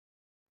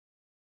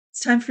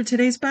Time for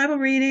today's Bible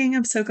reading.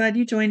 I'm so glad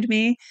you joined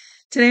me.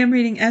 Today I'm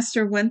reading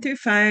Esther 1 through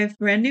 5,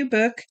 brand new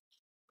book.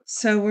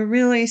 So we're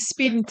really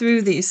speeding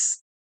through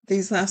these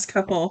last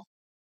couple.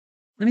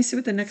 Let me see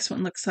what the next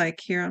one looks like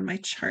here on my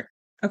chart.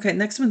 Okay,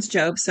 next one's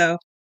Job. So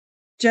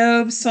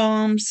Job,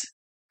 Psalms,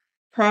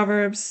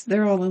 Proverbs,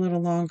 they're all a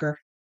little longer.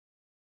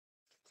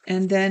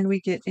 And then we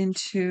get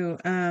into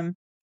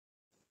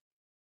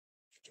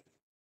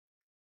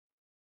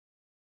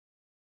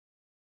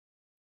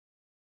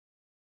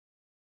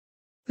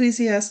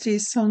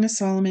Ecclesiastes, Song of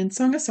Solomon.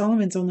 Song of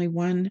Solomon's only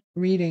one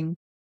reading.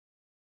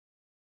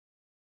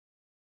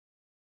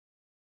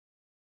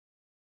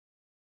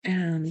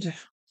 And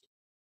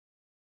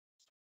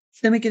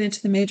then we get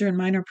into the major and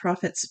minor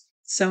prophets.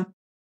 So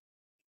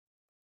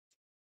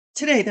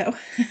today, though,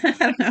 I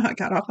don't know how I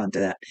got off onto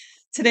that.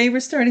 Today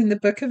we're starting the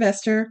book of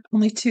Esther.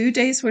 Only 2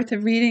 days worth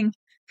of reading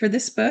for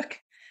this book.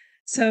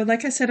 So,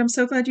 like I said, I'm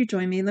so glad you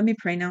joined me. Let me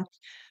pray now.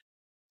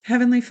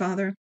 Heavenly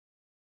Father,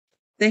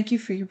 thank you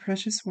for your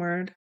precious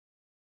word.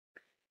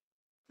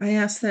 I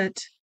ask that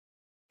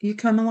you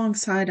come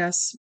alongside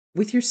us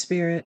with your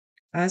spirit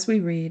as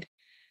we read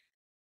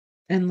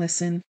and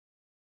listen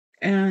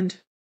and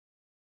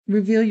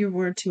reveal your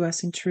word to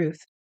us in truth.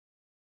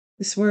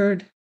 This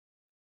word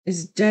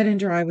is dead and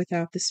dry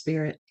without the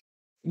spirit.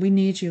 We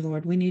need you,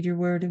 Lord. We need your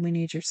word and we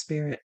need your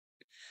spirit.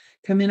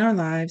 Come in our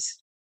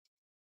lives.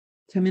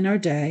 Come in our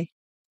day.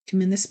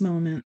 Come in this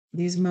moment,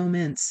 these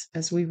moments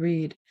as we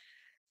read.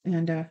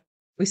 And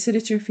we sit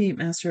at your feet,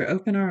 Master.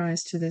 Open our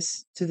eyes to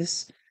this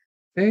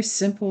very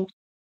simple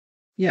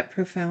yet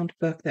profound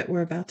book that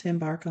we're about to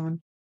embark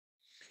on.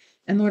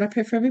 And Lord, I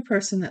pray for every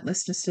person that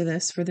listens to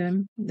this, for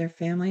them, their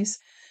families,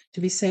 to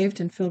be saved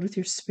and filled with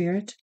your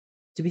spirit,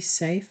 to be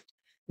safe,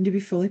 and to be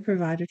fully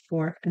provided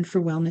for, and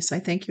for wellness. I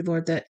thank you,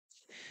 Lord, that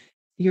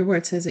your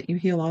word says that you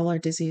heal all our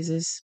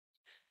diseases,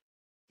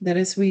 that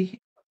as we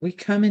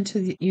come into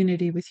the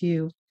unity with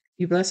you,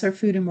 you bless our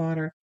food and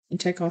water and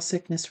take all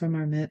sickness from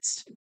our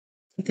midst.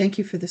 I thank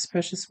you for this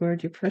precious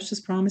word, your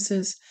precious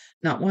promises.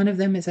 Not one of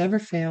them has ever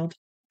failed.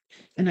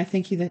 And I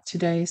thank you that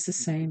today is the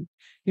same.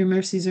 Your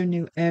mercies are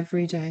new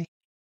every day.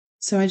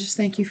 So I just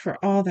thank you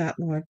for all that,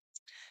 Lord.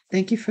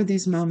 Thank you for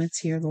these moments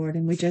here, Lord.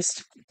 And we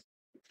just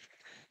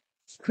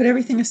put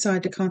everything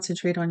aside to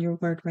concentrate on your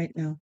word right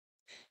now.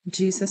 In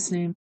Jesus'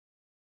 name.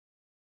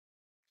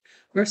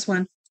 Verse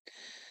 1.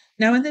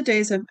 Now in the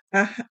days of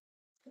I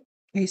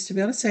used to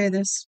be able to say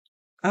this.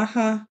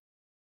 Ahasuerus.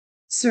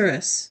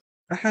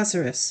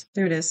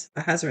 There it is.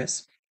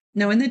 Ahasuerus.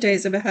 Now in the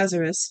days of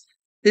Ahasuerus,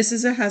 this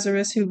is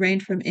Ahasuerus who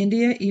reigned from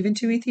India even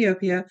to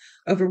Ethiopia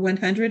over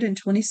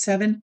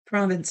 127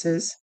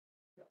 provinces.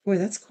 Boy,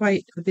 that's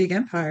quite a big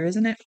empire,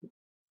 isn't it?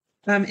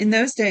 In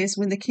those days,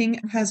 when the king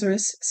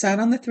Ahasuerus sat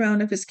on the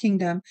throne of his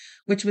kingdom,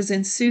 which was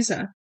in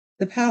Susa,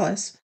 the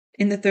palace,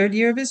 in the 3rd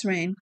year of his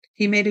reign,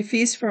 he made a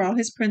feast for all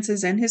his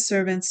princes and his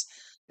servants,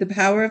 the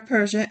power of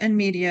Persia and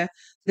Media,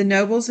 the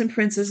nobles and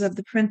princes of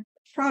the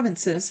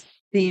provinces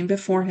being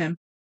before him.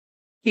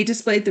 He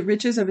displayed the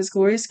riches of his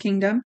glorious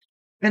kingdom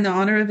and the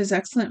honor of his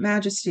excellent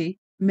majesty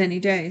many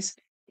days,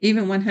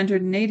 even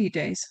 180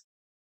 days.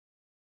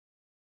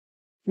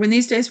 When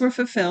these days were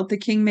fulfilled, the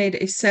king made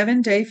a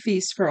 7-day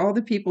feast for all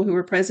the people who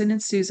were present in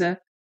Susa.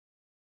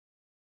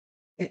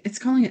 It's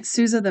calling it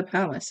Susa the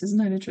palace. Isn't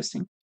that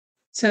interesting?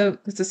 So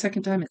that's the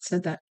second time it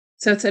said that.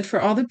 So it said,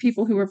 for all the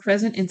people who were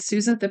present in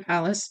Susa the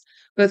palace,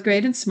 both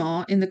great and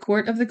small, in the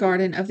court of the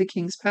garden of the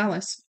king's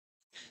palace.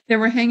 There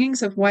were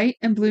hangings of white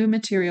and blue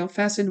material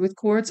fastened with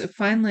cords of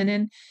fine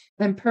linen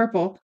and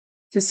purple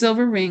to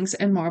silver rings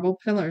and marble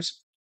pillars.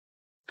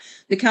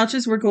 The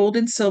couches were gold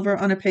and silver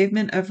on a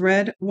pavement of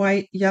red,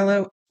 white,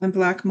 yellow, and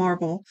black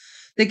marble.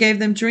 They gave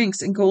them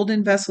drinks in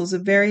golden vessels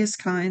of various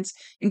kinds,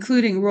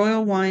 including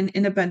royal wine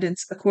in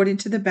abundance, according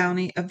to the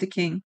bounty of the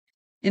king.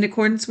 In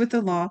accordance with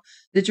the law,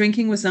 the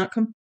drinking was not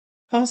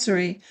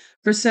compulsory,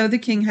 for so the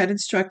king had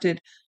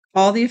instructed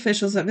all the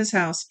officials of his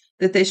house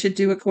that they should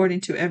do according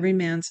to every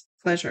man's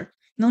pleasure.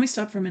 Now, let me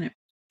stop for a minute.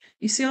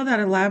 You see all that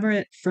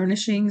elaborate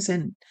furnishings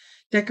and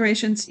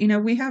decorations? You know,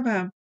 we have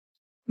a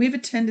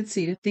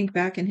tendency to think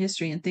back in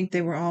history and think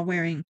they were all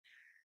wearing,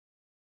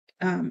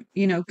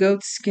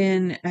 goat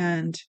skin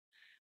and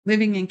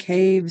living in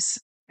caves.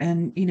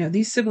 And,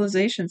 these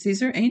civilizations,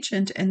 these are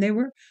ancient and they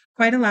were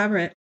quite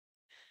elaborate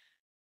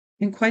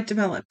and quite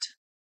developed.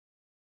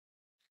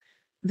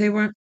 They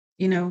weren't,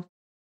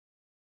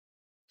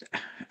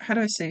 how do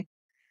I say?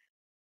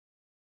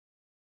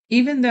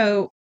 Even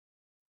though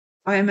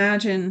I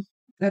imagine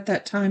at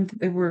that time that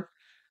they were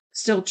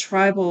still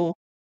tribal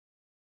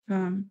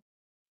and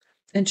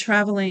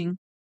traveling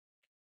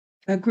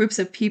groups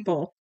of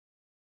people,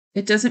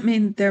 it doesn't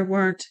mean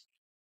that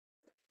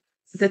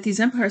these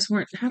empires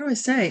weren't, how do I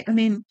say? I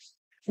mean,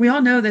 we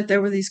all know that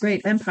there were these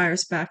great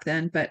empires back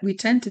then, but we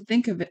tend to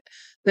think of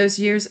those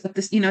years at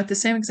the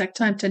same exact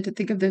time, tend to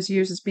think of those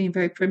years as being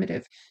very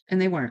primitive,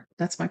 and they weren't.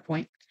 That's my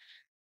point.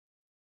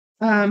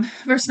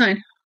 Verse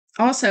 9.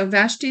 Also,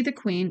 Vashti the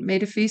queen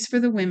made a feast for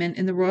the women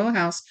in the royal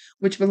house,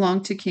 which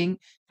belonged to King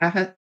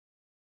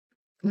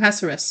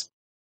Ahasuerus.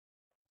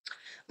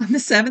 On the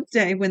seventh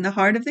day, when the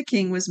heart of the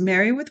king was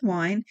merry with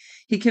wine,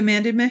 he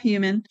commanded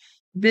Mehuman,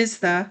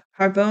 Biztha,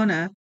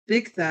 Harbona,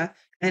 Bigtha,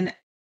 and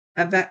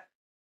Abag,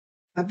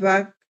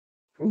 Abag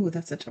ooh,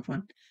 that's a tough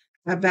one,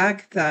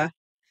 Abagtha,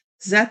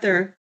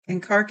 Zethar,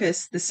 and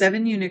Carcass, the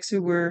 7 eunuchs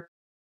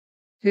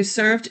who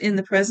served in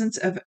the presence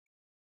of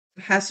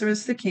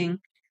Ahasuerus the king,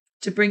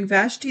 to bring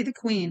Vashti the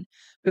queen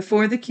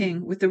before the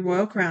king with the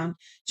royal crown,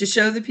 to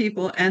show the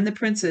people and the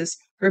princes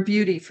her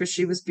beauty, for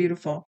she was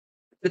beautiful.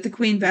 But the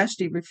queen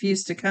Vashti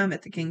refused to come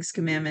at the king's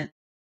commandment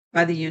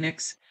by the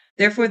eunuchs.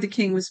 Therefore the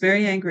king was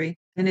very angry,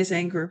 and his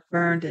anger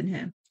burned in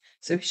him.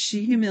 So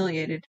she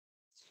humiliated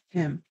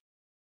him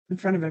in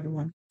front of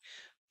everyone.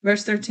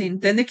 Verse 13.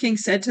 Then the king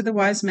said to the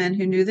wise men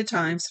who knew the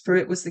times, for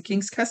it was the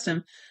king's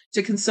custom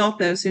to consult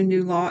those who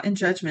knew law and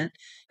judgment,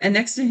 and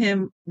next to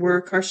him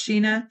were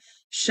Karshina,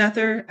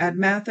 Shethar,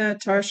 Admatha,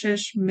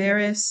 Tarshish,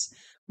 Meres,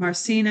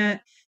 Marsina,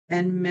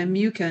 and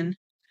Memucan,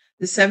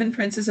 the 7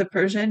 princes of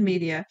Persia and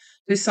Media,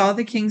 who saw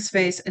the king's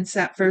face and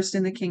sat first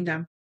in the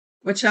kingdom.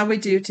 What shall we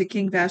do to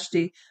King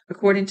Vashti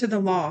according to the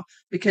law,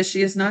 because she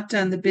has not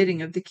done the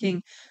bidding of the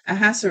king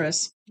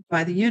Ahasuerus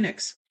by the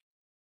eunuchs?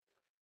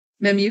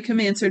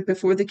 Memucan answered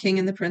before the king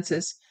and the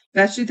princes,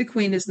 Vashti the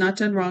queen has not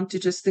done wrong to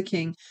just the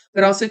king,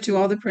 but also to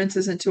all the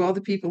princes and to all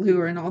the people who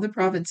are in all the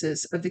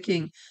provinces of the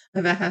king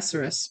of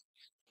Ahasuerus.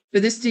 For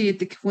this deed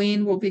the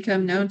queen will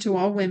become known to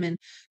all women,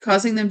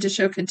 causing them to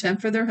show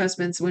contempt for their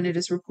husbands when it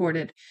is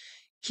reported.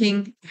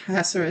 King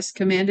Ahasuerus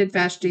commanded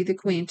Vashti the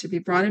queen to be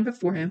brought in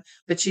before him,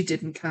 but she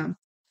didn't come.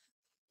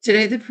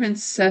 Today the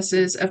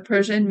princesses of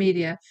Persia and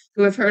Media,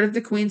 who have heard of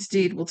the queen's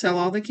deed, will tell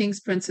all the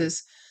king's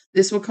princes.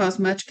 This will cause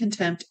much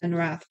contempt and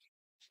wrath.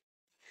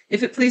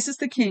 If it pleases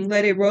the king,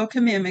 let a royal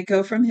commandment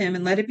go from him,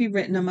 and let it be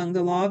written among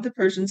the law of the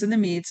Persians and the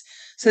Medes,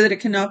 so that it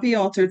cannot be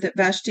altered, that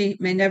Vashti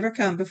may never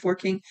come before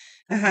King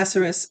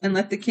Ahasuerus, and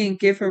let the king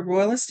give her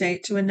royal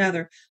estate to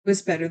another who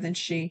is better than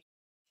she.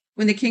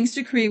 When the king's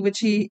decree which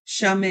he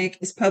shall make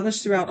is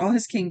published throughout all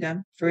his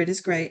kingdom, for it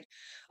is great,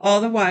 all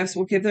the wives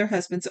will give their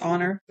husbands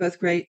honor, both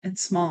great and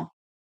small.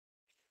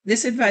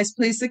 This advice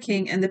pleased the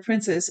king and the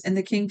princes, and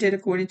the king did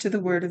according to the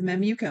word of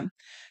Memucan,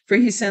 for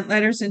he sent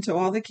letters into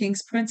all the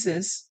king's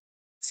princes.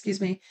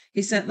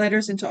 He sent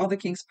letters into all the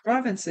king's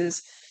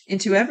provinces,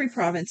 into every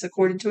province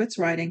according to its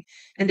writing,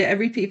 and to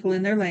every people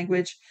in their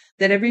language,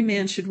 that every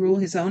man should rule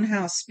his own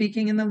house,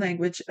 speaking in the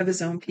language of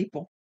his own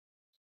people.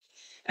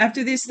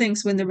 After these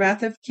things, when the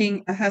wrath of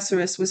King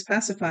Ahasuerus was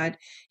pacified,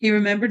 he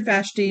remembered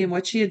Vashti and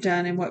what she had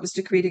done and what was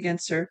decreed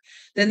against her.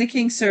 Then the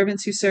king's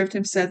servants who served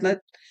him said, Let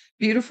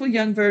beautiful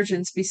young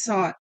virgins be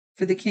sought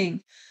for the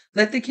king.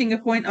 Let the king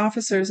appoint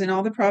officers in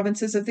all the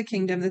provinces of the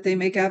kingdom, that they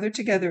may gather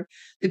together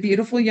the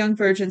beautiful young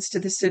virgins to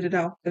the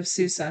citadel of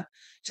Susa,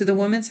 to the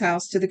woman's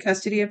house, to the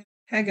custody of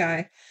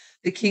Haggai,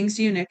 the king's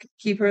eunuch,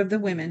 keeper of the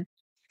women.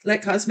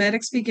 Let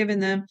cosmetics be given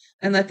them,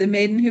 and let the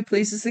maiden who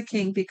pleases the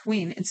king be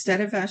queen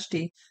instead of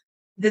Vashti.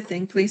 The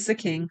thing pleased the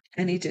king,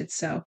 and he did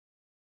so.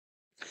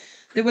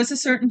 There was a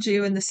certain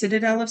Jew in the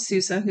citadel of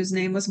Susa, whose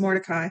name was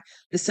Mordecai,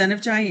 the son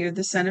of Jair,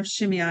 the son of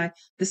Shimei,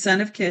 the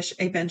son of Kish,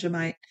 a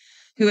Benjamite,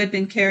 who had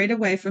been carried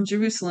away from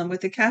Jerusalem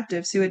with the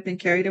captives who had been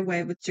carried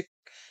away with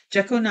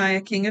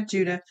Jeconiah, king of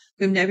Judah,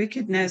 whom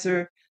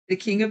Nebuchadnezzar, the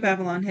king of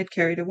Babylon, had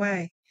carried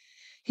away.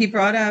 He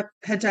brought up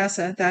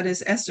Hadassah, that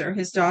is Esther,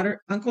 his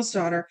uncle's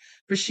daughter,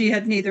 for she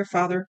had neither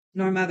father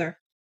nor mother.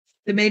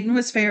 The maiden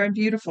was fair and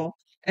beautiful,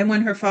 and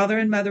when her father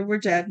and mother were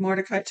dead,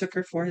 Mordecai took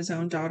her for his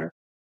own daughter.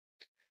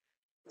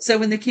 So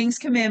when the king's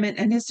commandment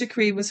and his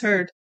decree was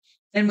heard,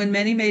 and when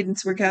many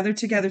maidens were gathered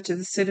together to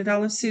the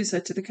citadel of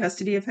Susa to the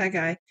custody of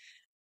Haggai,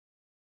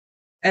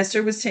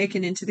 Esther was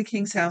taken into the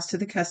king's house to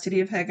the custody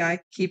of Haggai,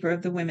 keeper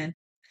of the women.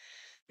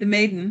 The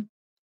maiden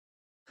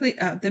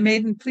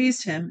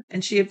pleased him,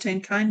 and she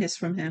obtained kindness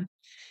from him.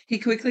 He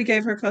quickly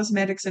gave her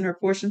cosmetics and her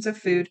portions of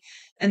food,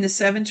 and the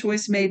 7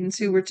 choice maidens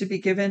who were to be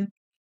given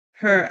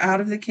her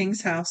out of the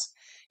king's house.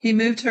 He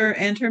moved her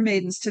and her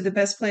maidens to the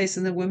best place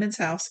in the women's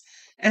house.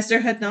 Esther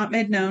had not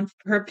made known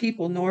her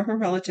people nor her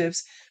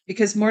relatives,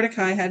 because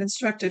Mordecai had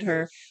instructed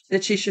her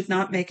that she should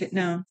not make it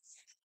known.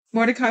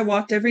 Mordecai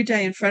walked every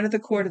day in front of the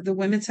court of the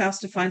women's house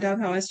to find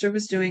out how Esther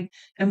was doing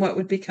and what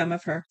would become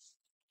of her.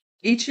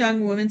 Each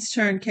young woman's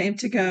turn came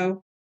to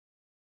go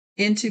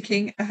into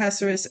King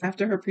Ahasuerus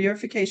after her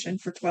purification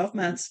for 12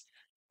 months,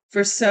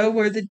 for so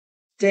were the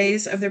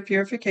days of their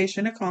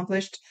purification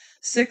accomplished,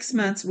 6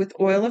 months with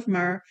oil of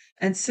myrrh,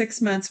 and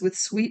 6 months with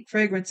sweet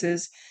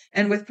fragrances,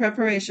 and with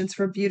preparations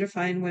for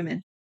beautifying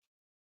women.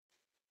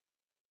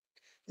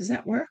 Does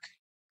that work?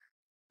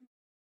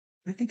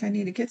 I think I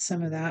need to get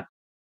some of that.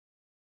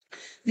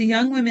 The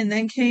young women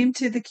then came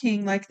to the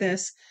king like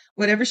this.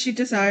 Whatever she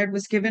desired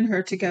was given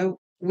her to go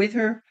with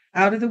her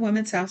out of the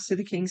woman's house to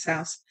the king's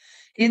house.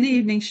 In the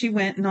evening she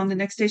went, and on the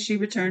next day she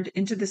returned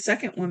into the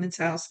second woman's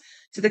house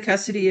to the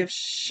custody of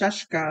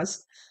Shashgaz,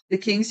 the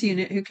king's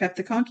eunuch who kept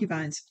the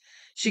concubines.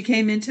 She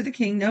came into the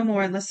king no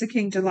more unless the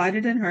king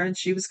delighted in her, and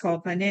she was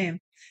called by name.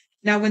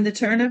 Now when the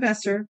turn of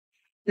Esther,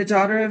 the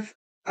daughter of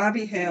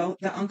Abihail,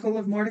 the uncle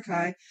of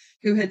Mordecai,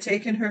 who had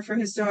taken her for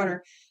his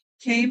daughter,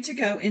 came to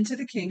go into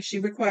the king, she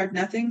required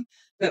nothing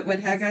but what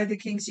Haggai the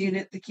king's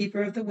eunuch, the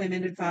keeper of the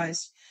women,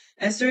 advised.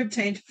 Esther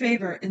obtained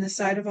favor in the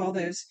sight of all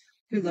those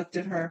who looked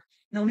at her.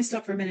 Now let me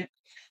stop for a minute.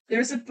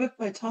 There's a book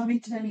by Tommy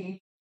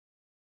Tenney.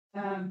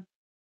 Hold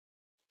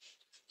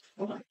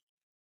on.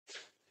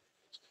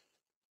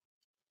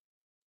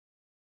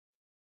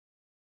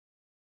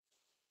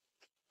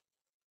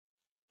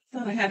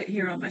 Thought I had it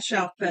here on my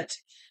shelf, but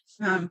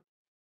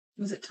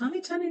was it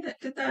Tommy Tenney that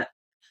did that?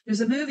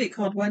 There's a movie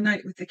called One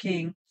Night with the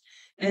King,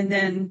 and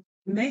then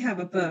may have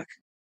a book,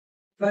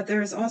 but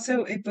there is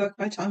also a book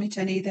by Tommy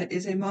Tenney that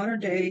is a modern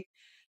day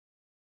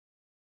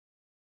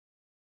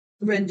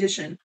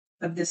rendition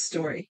of this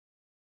story.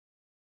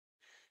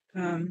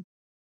 No,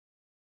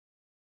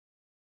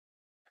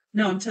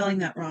 I'm telling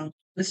that wrong.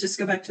 Let's just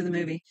go back to the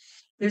movie.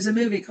 There's a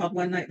movie called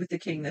One Night with the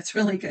King that's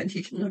really good.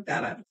 You can look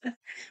that up.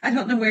 I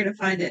don't know where to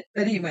find it,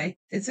 but anyway,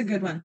 it's a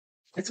good one.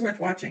 It's worth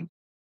watching.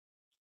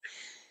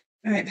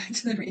 All right, back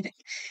to the reading.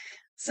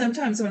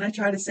 Sometimes when I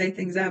try to say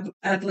things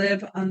ad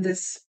lib on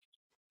this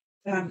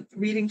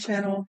reading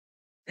channel,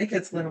 it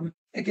gets a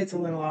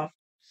little off.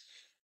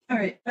 All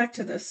right, back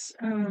to this.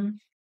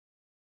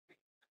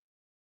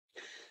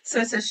 So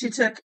it says she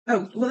took.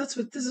 Oh, well, this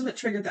is what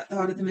triggered that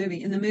thought of the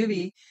movie. In the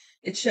movie,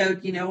 it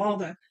showed,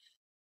 all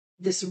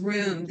this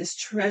room, this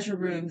treasure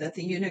room that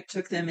the eunuch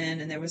took them in,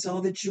 and there was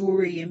all the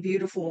jewelry and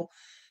beautiful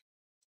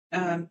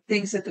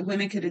things that the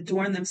women could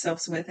adorn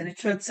themselves with. And it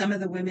showed some of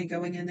the women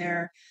going in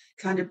there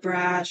kind of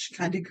brash,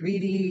 kind of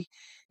greedy,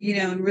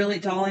 and really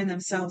dolling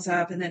themselves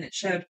up. And then it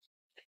showed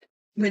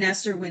when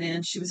Esther went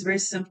in, she was very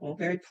simple,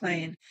 very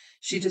plain.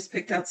 She just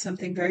picked out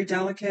something very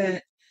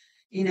delicate,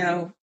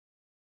 and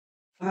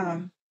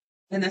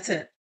that's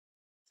it.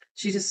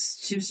 She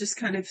was just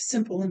kind of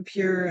simple and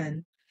pure,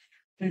 and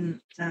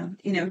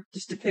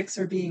just depicts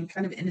her being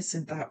kind of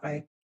innocent that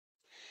way.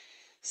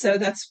 So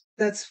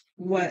that's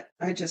what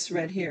I just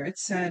read here. It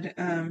said,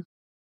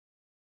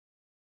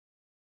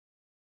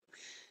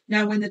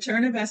 now when the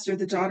turn of Esther,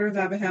 the daughter of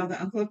Abihail,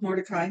 the uncle of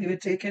Mordecai, who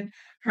had taken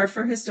her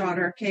for his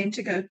daughter, came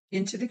to go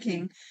into the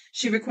king,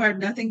 she required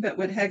nothing but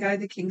what Haggai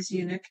the king's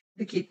eunuch,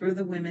 the keeper of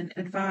the women,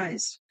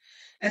 advised.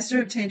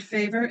 Esther obtained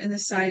favor in the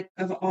sight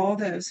of all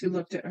those who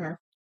looked at her.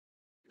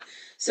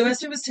 So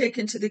Esther was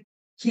taken to the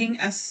king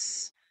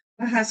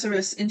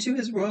Ahasuerus into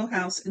his royal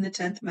house in the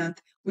 10th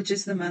month, which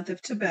is the month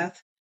of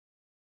Tebeth,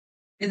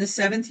 in the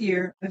 7th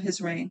year of his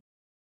reign.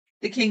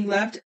 The king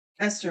loved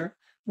Esther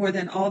more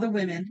than all the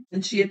women,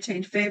 and she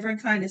obtained favor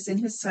and kindness in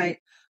his sight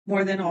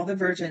more than all the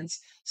virgins,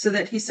 so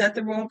that he set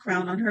the royal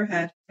crown on her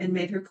head and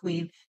made her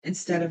queen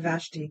instead of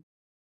Vashti.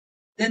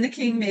 Then the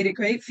king made a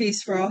great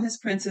feast for all his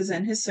princes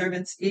and his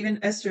servants, even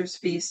Esther's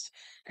feast,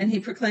 and he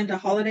proclaimed a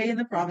holiday in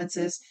the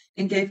provinces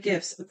and gave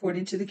gifts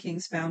according to the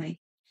king's bounty.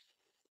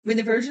 When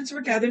the virgins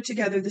were gathered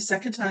together the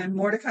second time,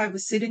 Mordecai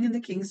was sitting in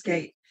the king's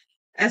gate.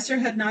 Esther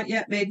had not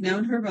yet made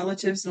known her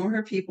relatives nor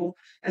her people,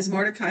 as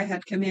Mordecai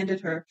had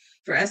commanded her,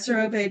 for Esther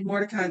obeyed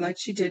Mordecai like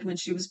she did when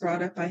she was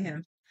brought up by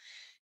him.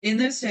 In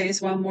those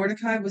days, while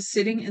Mordecai was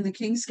sitting in the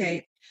king's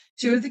gate,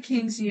 two of the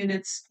king's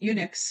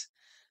eunuchs,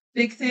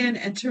 Bigthan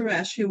and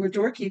Teresh, who were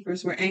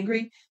doorkeepers, were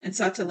angry and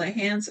sought to lay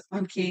hands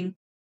on King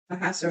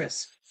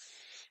Ahasuerus.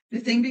 The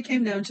thing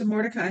became known to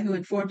Mordecai, who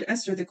informed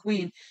Esther the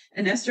queen,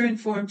 and Esther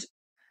informed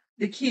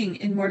the king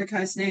in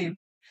Mordecai's name.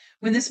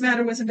 When this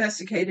matter was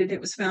investigated,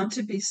 it was found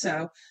to be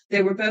so.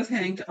 They were both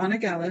hanged on a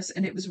gallows,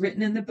 and it was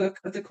written in the book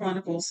of the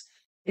Chronicles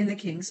in the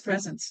king's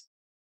presence.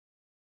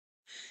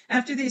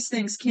 After these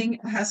things, King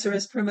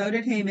Ahasuerus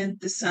promoted Haman,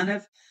 the son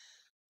of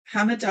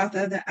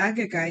Hammedatha the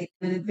Agagite,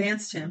 and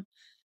advanced him,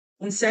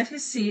 and set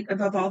his seat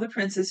above all the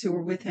princes who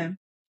were with him.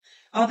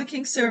 All the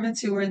king's servants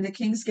who were in the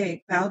king's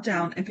gate bowed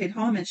down and paid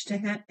homage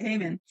to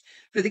Haman,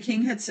 for the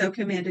king had so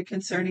commanded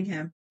concerning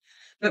him.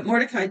 But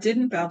Mordecai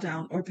didn't bow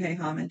down or pay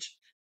homage.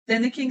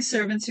 Then the king's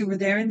servants who were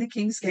there in the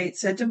king's gate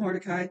said to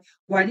Mordecai,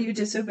 "Why do you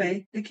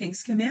disobey the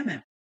king's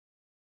commandment?"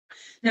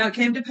 Now it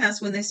came to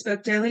pass when they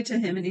spoke daily to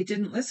him and he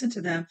didn't listen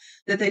to them,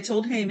 that they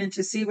told Haman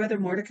to see whether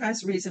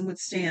Mordecai's reason would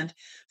stand,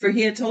 for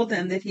he had told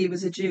them that he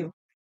was a Jew.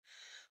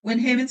 When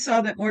Haman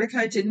saw that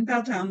Mordecai didn't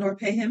bow down nor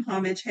pay him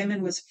homage,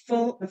 Haman was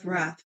full of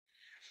wrath.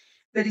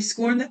 But he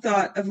scorned the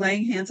thought of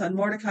laying hands on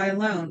Mordecai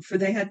alone, for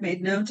they had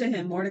made known to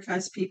him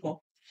Mordecai's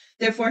people.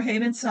 Therefore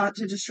Haman sought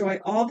to destroy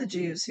all the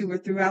Jews who were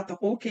throughout the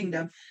whole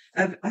kingdom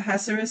of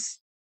Ahasuerus,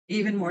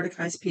 even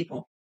Mordecai's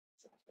people.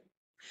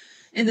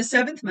 In the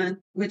 7th month,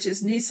 which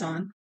is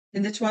Nisan,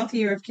 in the 12th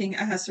year of King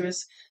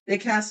Ahasuerus, they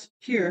cast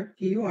pur,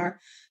 P-U-R,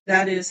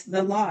 that is,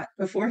 the lot,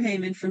 before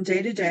Haman from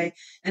day to day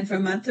and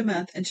from month to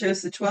month, and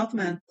chose the 12th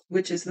month,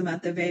 which is the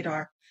month of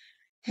Adar.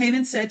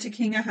 Haman said to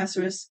King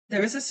Ahasuerus,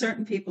 "There is a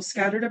certain people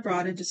scattered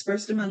abroad and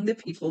dispersed among the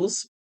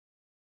peoples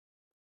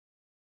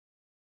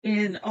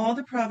in all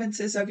the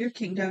provinces of your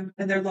kingdom,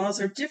 and their laws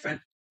are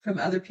different from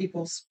other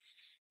people's.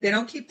 They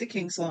don't keep the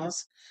king's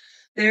laws.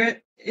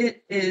 Therefore,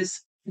 it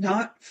is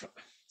not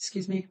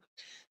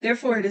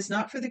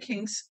for the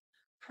king's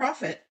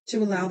profit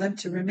to allow them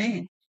to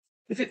remain.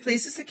 If it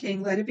pleases the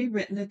king, let it be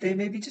written that they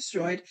may be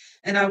destroyed,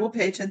 and I will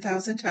pay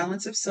 10,000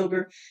 talents of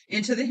silver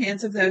into the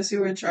hands of those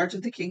who are in charge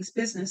of the king's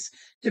business,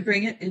 to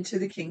bring it into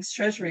the king's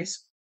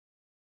treasuries."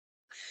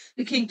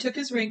 The king took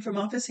his ring from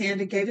off his hand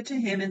and gave it to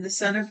Haman, the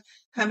son of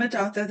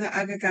Hammedatha the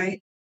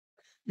Agagite,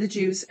 the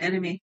Jews'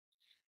 enemy.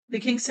 The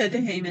king said to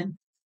Haman,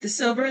 "The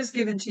silver is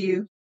given to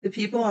you, the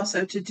people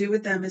also, to do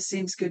with them as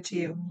seems good to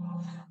you."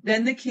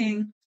 Then the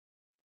king's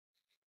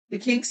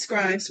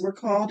scribes were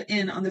called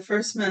in on the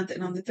first month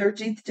and on the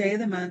 13th day of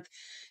the month,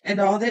 and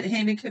all that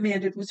Haman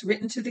commanded was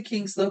written to the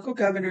king's local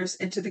governors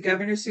and to the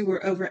governors who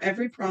were over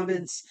every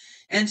province,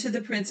 and to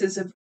the princes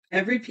of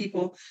every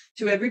people,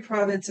 to every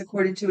province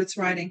according to its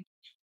writing,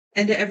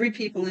 and to every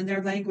people in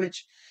their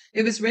language.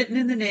 It was written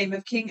in the name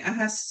of King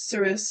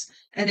Ahasuerus,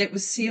 and it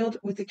was sealed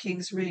with the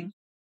king's ring.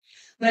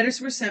 Letters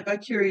were sent by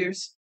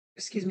couriers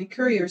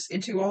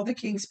into all the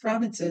king's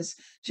provinces,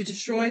 to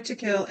destroy, to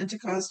kill, and to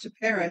cause to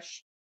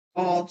perish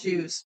all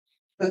Jews,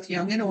 both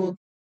young and old,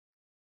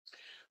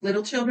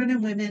 little children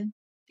and women,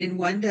 in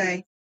one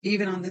day,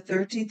 even on the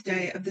 13th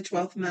day of the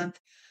 12th month,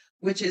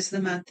 which is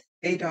the month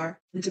Adar,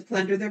 and to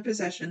plunder their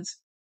possessions.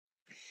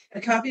 A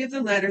copy of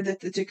the letter that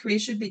the decree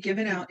should be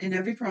given out in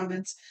every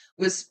province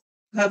was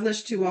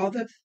published to all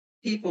the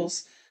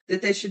peoples,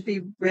 that they should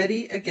be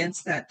ready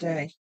against that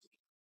day.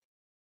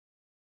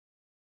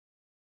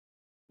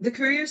 The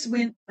couriers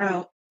went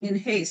out in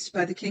haste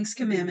by the king's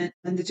commandment,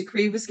 and the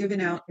decree was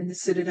given out in the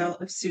citadel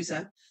of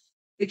Susa.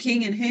 The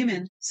king and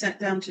Haman sat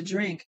down to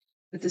drink,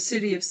 but the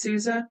city of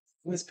Susa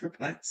was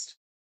perplexed.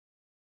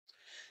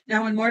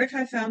 Now when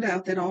Mordecai found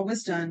out that all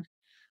was done,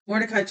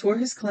 Mordecai tore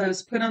his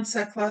clothes, put on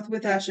sackcloth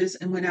with ashes,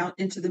 and went out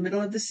into the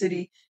middle of the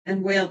city,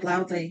 and wailed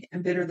loudly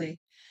and bitterly.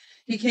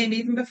 He came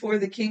even before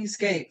the king's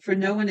gate, for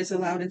no one is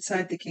allowed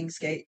inside the king's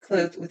gate,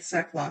 clothed with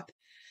sackcloth.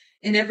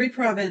 In every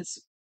province,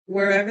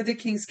 wherever the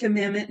king's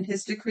commandment and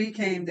his decree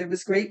came, there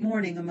was great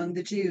mourning among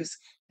the Jews,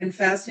 and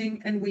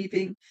fasting and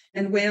weeping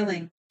and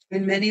wailing,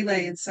 and many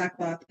lay in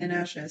sackcloth and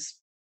ashes.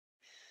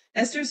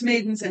 Esther's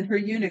maidens and her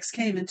eunuchs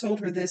came and told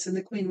her this, and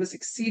the queen was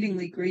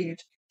exceedingly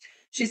grieved.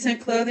 She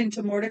sent clothing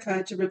to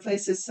Mordecai to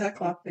replace his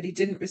sackcloth, but he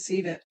didn't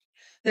receive it.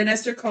 Then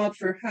Esther called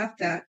for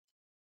Hatach,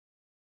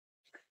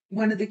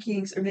 one of the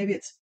king's, or maybe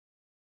it's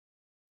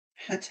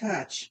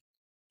Hatach,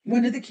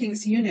 one of the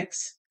king's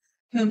eunuchs,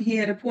 whom he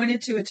had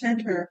appointed to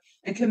attend her,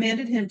 and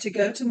commanded him to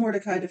go to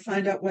Mordecai to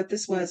find out what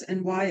this was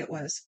and why it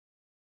was.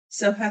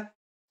 So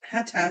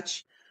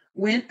Hatach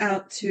went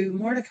out to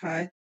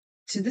Mordecai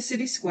to the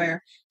city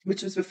square,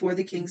 which was before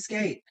the king's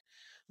gate.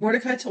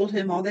 Mordecai told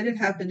him all that had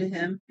happened to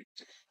him,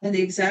 and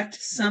the exact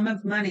sum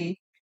of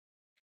money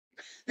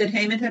that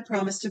Haman had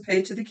promised to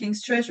pay to the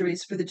king's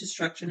treasuries for the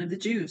destruction of the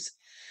Jews.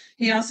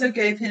 He also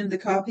gave him the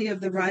copy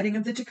of the writing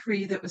of the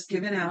decree that was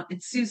given out in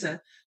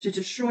Susa to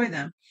destroy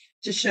them,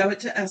 to show it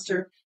to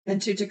Esther,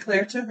 and to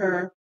declare it to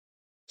her,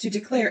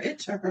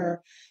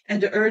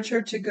 and to urge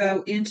her to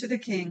go in to the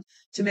king,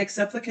 to make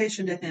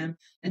supplication to him,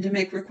 and to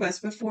make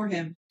request before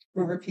him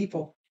for her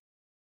people.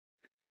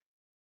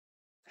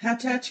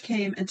 Hatach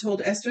came and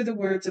told Esther the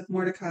words of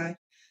Mordecai.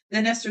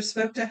 Then Esther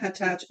spoke to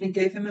Hatach and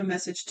gave him a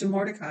message to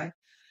Mordecai.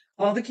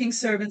 All the king's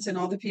servants and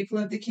all the people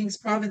of the king's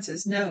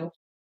provinces know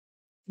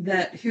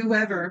that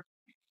whoever,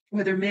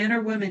 whether man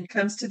or woman,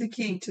 comes to the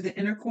king to the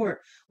inner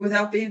court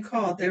without being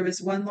called, there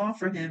is one law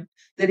for him,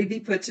 that he be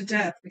put to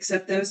death,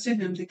 except those to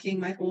whom the king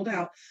might hold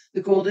out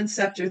the golden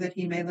scepter, that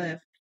he may live.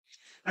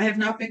 I have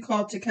not been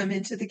called to come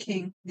into the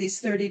king these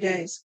 30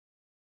 days.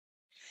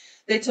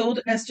 They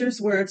told Esther's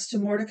words to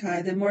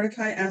Mordecai. Then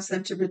Mordecai asked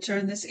them to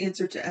return this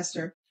answer to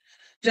Esther.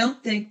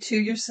 Don't think to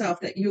yourself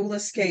that you will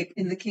escape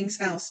in the king's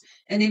house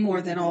any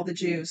more than all the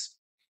Jews.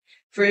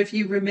 For if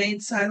you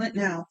remain silent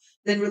now,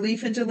 then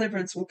relief and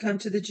deliverance will come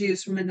to the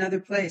Jews from another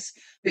place,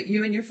 but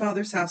you and your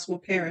father's house will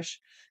perish.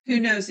 Who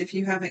knows if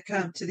you haven't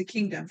come to the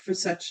kingdom for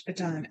such a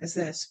time as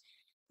this?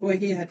 Boy,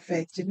 he had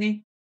faith, didn't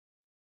he?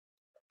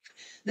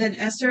 Then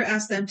Esther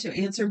asked them to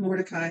answer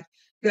Mordecai,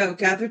 Go,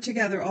 gather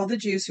together all the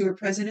Jews who are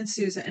present in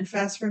Susa, and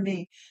fast for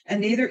me, and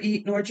neither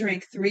eat nor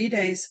drink 3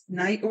 days,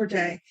 night or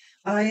day.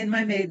 I and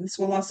my maidens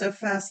will also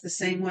fast the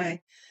same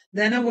way.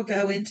 Then I will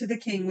go into the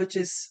king, which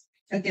is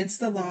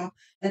against the law,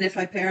 and if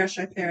I perish,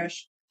 I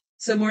perish.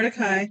 So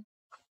Mordecai,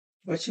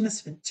 boy, she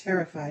must have been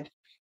terrified.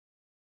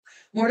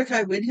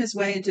 Mordecai went his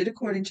way and did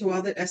according to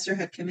all that Esther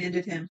had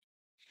commanded him.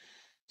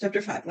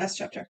 Chapter 5, last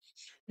chapter.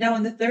 Now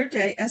on the 3rd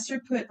day,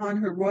 Esther put on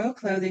her royal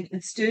clothing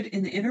and stood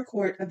in the inner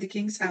court of the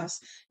king's house,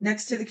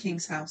 next to the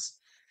king's house.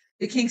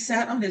 The king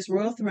sat on his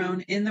royal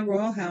throne in the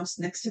royal house,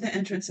 next to the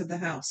entrance of the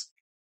house.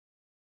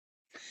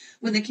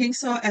 When the king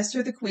saw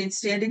Esther the queen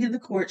standing in the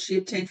court, she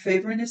obtained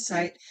favor in his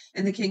sight,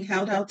 and the king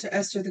held out to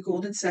Esther the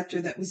golden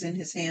scepter that was in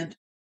his hand.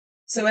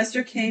 So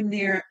Esther came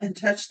near and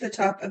touched the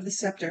top of the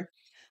scepter.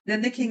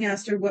 Then the king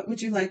asked her, What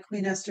would you like,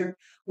 Queen Esther?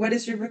 What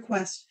is your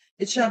request?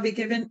 It shall be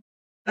given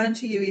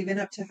unto you even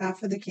up to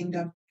half of the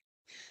kingdom.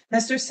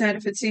 Esther said,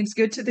 If it seems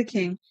good to the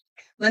king,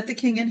 let the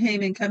king and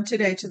Haman come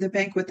today to the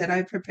banquet that I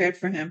have prepared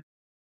for him.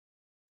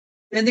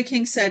 Then the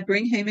king said,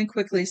 "Bring Haman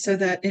quickly, so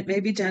that it may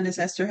be done as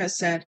Esther has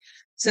said."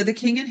 So the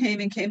king and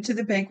Haman came to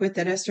the banquet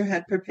that Esther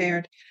had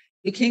prepared.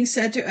 The king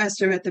said to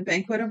Esther at the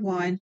banquet of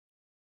wine,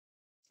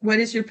 "What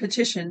is your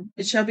petition?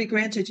 It shall be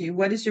granted you.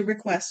 What is your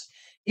request?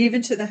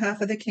 Even to the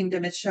half of the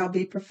kingdom it shall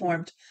be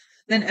performed."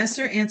 Then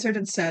Esther answered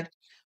and said,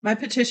 "My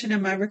petition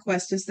and my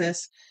request is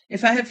this: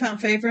 if I have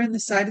found favor in the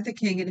sight of the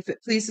king, and if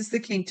it pleases the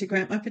king to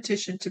grant my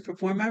petition to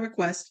perform my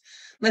request,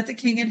 let the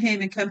king and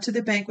Haman come to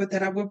the banquet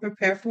that I will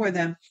prepare for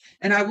them,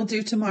 and I will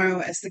do tomorrow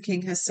as the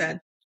king has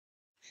said."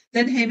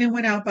 Then Haman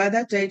went out by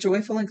that day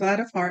joyful and glad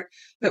of heart.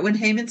 But when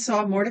Haman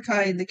saw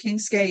Mordecai in the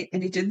king's gate,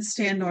 and he didn't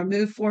stand nor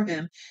move for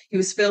him, he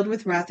was filled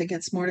with wrath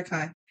against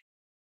Mordecai.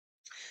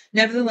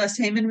 Nevertheless,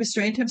 Haman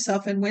restrained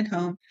himself and went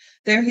home.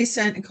 There he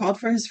sent and called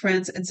for his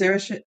friends and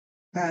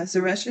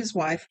Zeresh's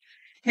wife.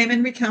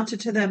 Haman recounted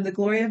to them the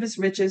glory of his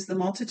riches, the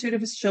multitude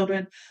of his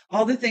children,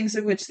 all the things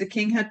of which the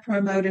king had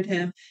promoted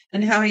him,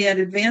 and how he had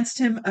advanced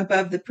him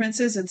above the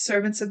princes and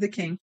servants of the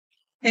king.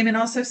 Haman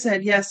also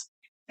said, "Yes,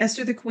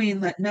 Esther the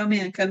queen, let no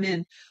man come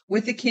in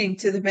with the king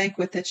to the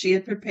banquet that she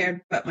had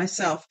prepared but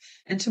myself,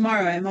 and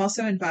tomorrow I am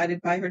also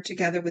invited by her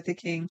together with the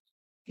king.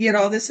 Yet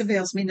all this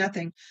avails me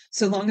nothing,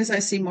 so long as I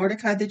see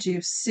Mordecai the Jew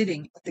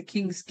sitting at the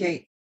king's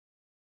gate."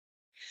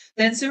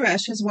 Then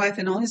Zeresh, his wife,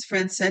 and all his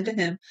friends said to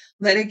him,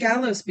 "Let a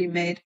gallows be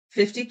made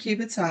 50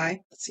 cubits high."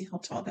 Let's see how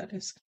tall that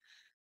is.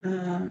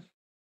 A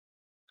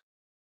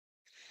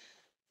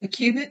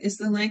cubit is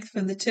the length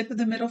from the tip of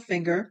the middle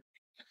finger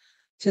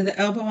to the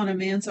elbow on a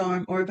man's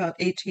arm, or about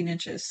 18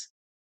 inches.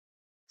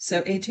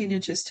 So 18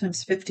 inches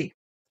times 50.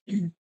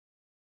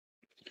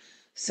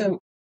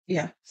 So,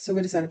 yeah. So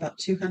what is that, about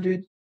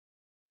 200?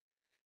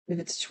 If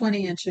it's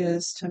 20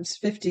 inches times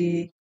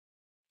 50.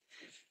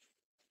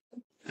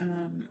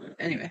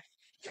 Anyway.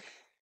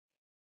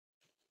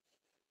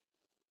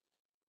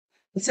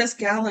 It says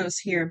gallows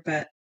here,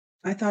 but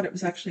I thought it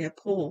was actually a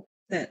pole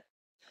that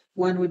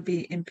one would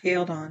be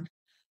impaled on.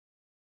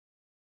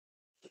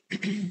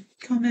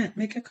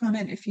 Make a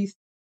comment if you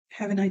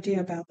have an idea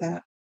about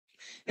that.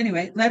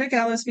 Anyway, let a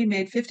gallows be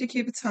made 50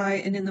 cubits high,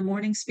 and in the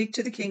morning speak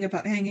to the king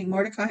about hanging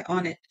Mordecai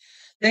on it.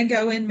 Then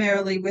go in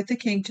merrily with the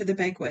king to the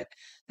banquet.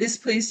 This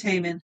pleased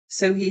Haman,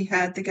 so he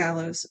had the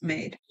gallows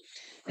made.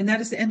 And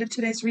that is the end of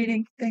today's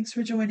reading. Thanks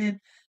for joining.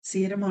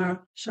 See you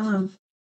tomorrow. Shalom.